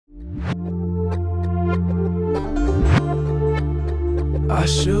I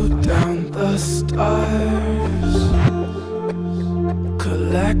shoot down the stars,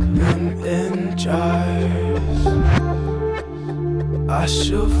 collect them in jars. I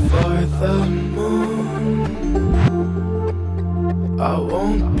shoot for the moon, I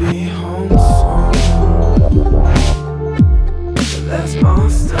won't be home soon. There's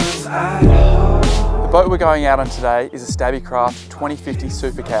monsters at home. The boat we're going out on today is a Stabby Craft 2050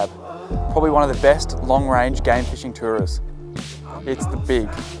 Super Cab. Probably one of the best long-range game fishing tourers. It's the big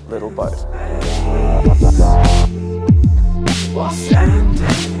little boat.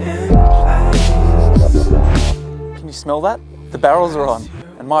 Can you smell that? The barrels are on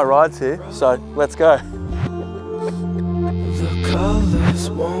and my ride's here, so let's go. The colors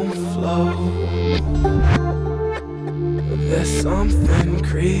won't flow. There's something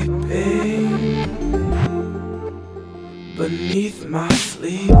creeping beneath my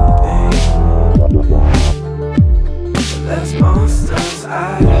sleeping. There's monsters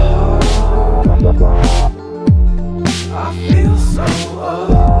at home. I feel so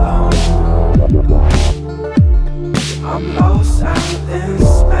alone. I'm lost out in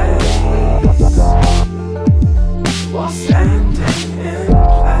space while standing in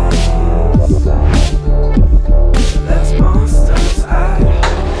place. There's monsters at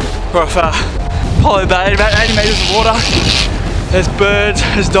home. We're off Apollo Bay, about 80 metres of water. There's birds,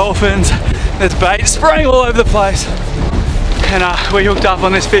 there's dolphins, there's bait spraying all over the place. And we hooked up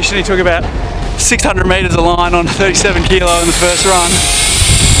on this fish and he took about 600 metres of line on 37 kilo in the first run.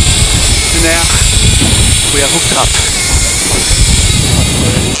 And now we are hooked up.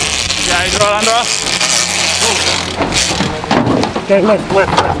 Yeah, he's right under us. Okay, left,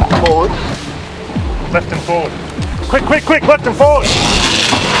 forward. Left and forward. Quick, left and forward.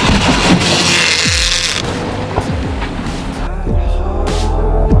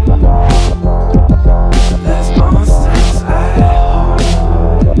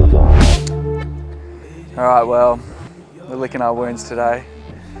 Alright, well, we're licking our wounds today.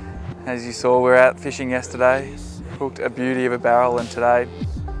 As you saw, we were out fishing yesterday, hooked a beauty of a barrel, and today,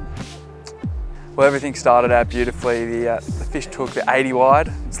 well, everything started out beautifully. The fish took the 80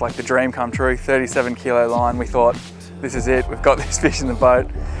 wide. It's like the dream come true, 37 kilo line. We thought, this is it, we've got this fish in the boat.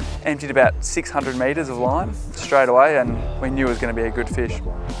 Emptied about 600 metres of line straight away, and we knew it was going to be a good fish.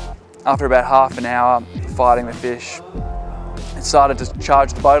 After about half an hour fighting the fish, it started to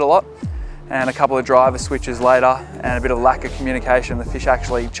charge the boat a lot. And a couple of driver switches later and a bit of lack of communication, the fish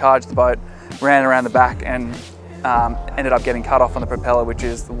actually charged the boat, ran around the back and ended up getting cut off on the propeller, which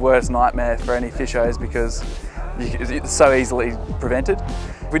is the worst nightmare for any fishers because it's so easily prevented.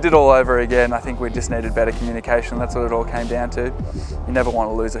 If we did all over again, I think we just needed better communication. That's what it all came down to. You never want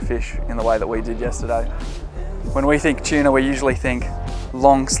to lose a fish in the way that we did yesterday. When we think tuna, we usually think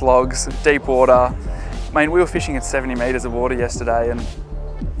long slogs, deep water. I mean, we were fishing at 70 metres of water yesterday, and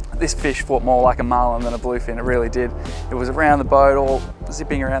this fish fought more like a marlin than a bluefin, it really did. It was around the boat, all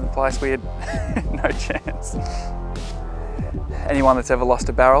zipping around the place. We had no chance. Anyone that's ever lost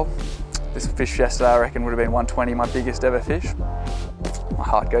a barrel, this fish yesterday I reckon would have been 120, my biggest ever fish. My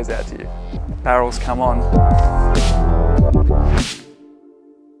heart goes out to you. Barrels, come on.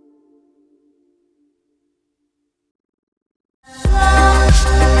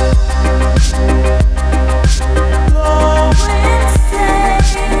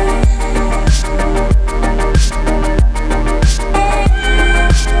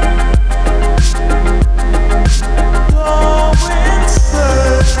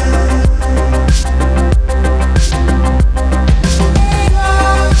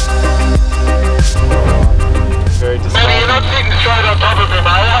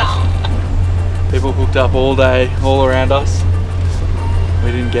 People hooked up all day, all around us.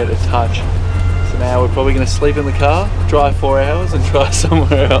 We didn't get a touch. So now we're probably going to sleep in the car, drive 4 hours and try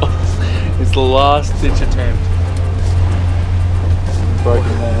somewhere else. It's the last ditch attempt.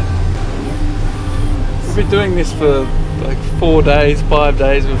 Broken there. We've been doing this for like 4 days, 5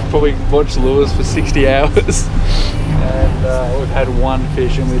 days. We've probably watched lures for 60 hours. And we've had one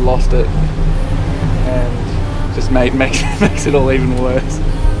fish and we lost it. And just makes it all even worse.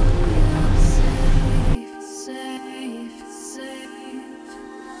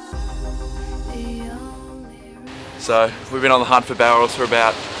 So we've been on the hunt for barrels for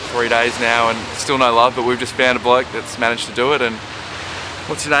about 3 days now and still no luck, but we've just found a bloke that's managed to do it. And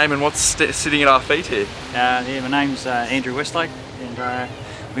what's your name and what's sitting at our feet here? Yeah, my name's Andrew Westlake, and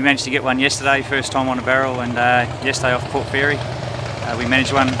we managed to get one yesterday, first time on a barrel, and yesterday off Port Fairy. We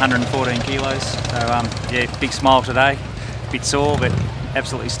managed one, 114 kilos, so yeah, big smile today, bit sore but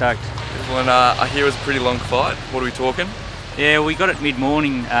absolutely stoked. Well, I hear it was a pretty long fight. What are we talking? Yeah, we got it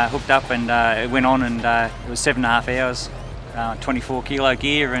mid-morning, hooked up, and it went on, and it was 7.5 hours, 24 kilo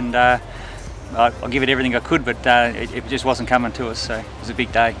gear, and I'll give it everything I could, but it just wasn't coming to us, so it was a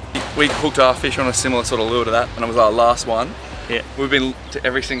big day. We hooked our fish on a similar sort of lure to that, and it was our last one. Yeah. We've been to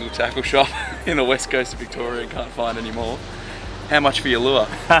every single tackle shop in the west coast of Victoria and can't find any more. How much for your lure?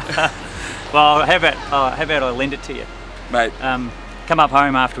 Well, how about I lend it to you? Mate. Come up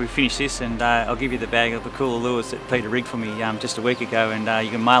home after we finish this, and I'll give you the bag of the cooler lures that Peter rigged for me just a week ago, and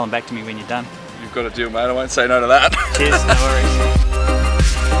you can mail them back to me when you're done. You've got a deal, mate. I won't say no to that. Cheers, no worries.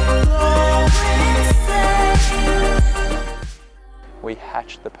 We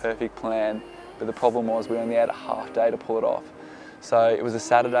hatched the perfect plan, but the problem was we only had a half day to pull it off. So it was a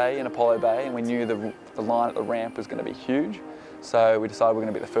Saturday in Apollo Bay, and we knew the line at the ramp was going to be huge. So we decided we're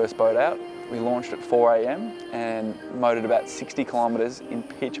going to be the first boat out. We launched at 4 AM and motored about 60 kilometres in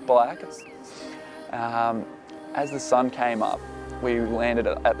pitch black. As the sun came up, we landed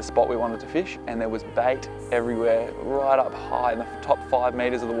at the spot we wanted to fish, and there was bait everywhere, right up high in the top 5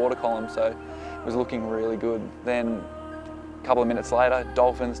 metres of the water column, so it was looking really good. Then a couple of minutes later,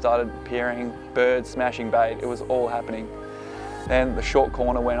 dolphins started appearing, birds smashing bait, it was all happening. Then the short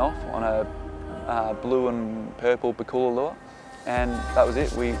corner went off on a blue and purple Bakula lure, and that was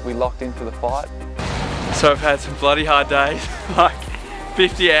it. We locked in for the fight. So we've had some bloody hard days, like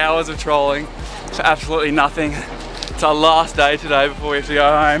 50 hours of trolling for absolutely nothing. It's our last day today before we have to go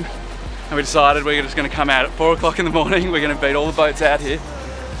home, and we decided we're just going to come out at 4 o'clock in the morning. We're going to beat all the boats out here,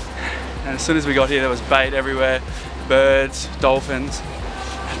 and as soon as we got here there was bait everywhere, birds, dolphins.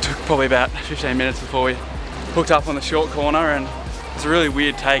 It took probably about 15 minutes before we hooked up on the short corner, and it was a really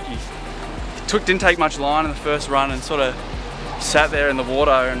weird takey. Didn't take much line in the first run and sort of sat there in the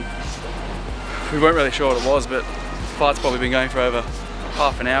water, and we weren't really sure what it was, but the fight's probably been going for over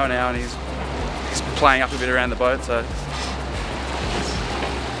half an hour now, and he's playing up a bit around the boat, so. It's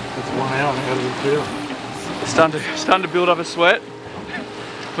 1 hour, how does it feel? Starting to build up a sweat.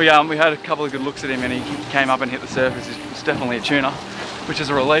 We had a couple of good looks at him, and he came up and hit the surface. It's definitely a tuna, which is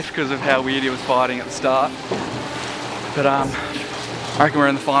a relief because of how weird he was fighting at the start. But I reckon we're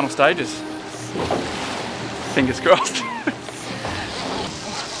in the final stages. Fingers crossed.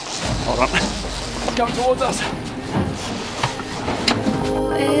 Hold on. He's coming towards us.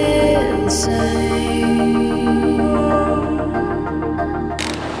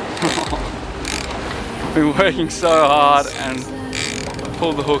 Been working so hard and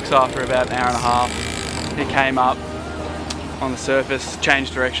pulled the hooks after about an hour and a half. He came up on the surface,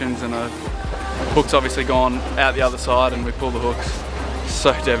 changed directions, and the hook's obviously gone out the other side, and we pulled the hooks.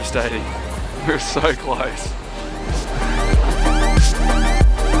 So devastating. We were so close.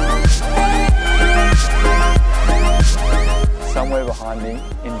 Somewhere behind me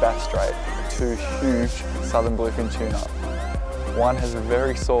in Bass Strait are 2 huge southern bluefin tuna. One has a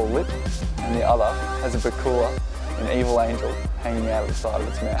very sore lip, and the other has a Bakula, an evil angel, hanging out of the side of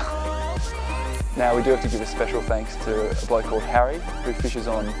its mouth. Now we do have to give a special thanks to a bloke called Harry, who fishes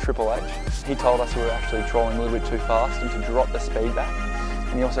on Triple H. He told us we were actually trolling a little bit too fast and to drop the speed back.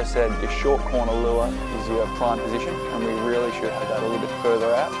 And he also said your short corner lure is your prime position, and we really should have that a little bit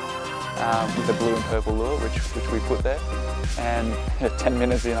further out with the blue and purple lure, which we put there. And 10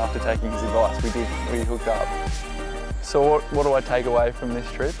 minutes in after taking his advice, we hooked up. So what do I take away from this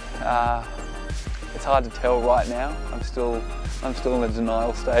trip? It's hard to tell right now. I'm still in the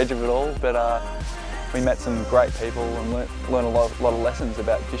denial stage of it all, but we met some great people and learned a lot of lessons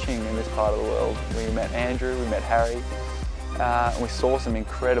about fishing in this part of the world. We met Andrew, we met Harry, and we saw some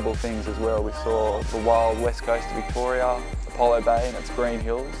incredible things as well. We saw the wild west coast of Victoria, Apollo Bay and its green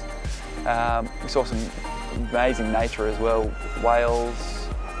hills. We saw some amazing nature as well, whales,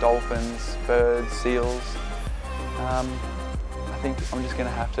 dolphins, birds, seals. I think I'm just going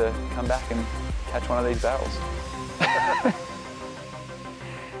to have to come back and catch one of these barrels.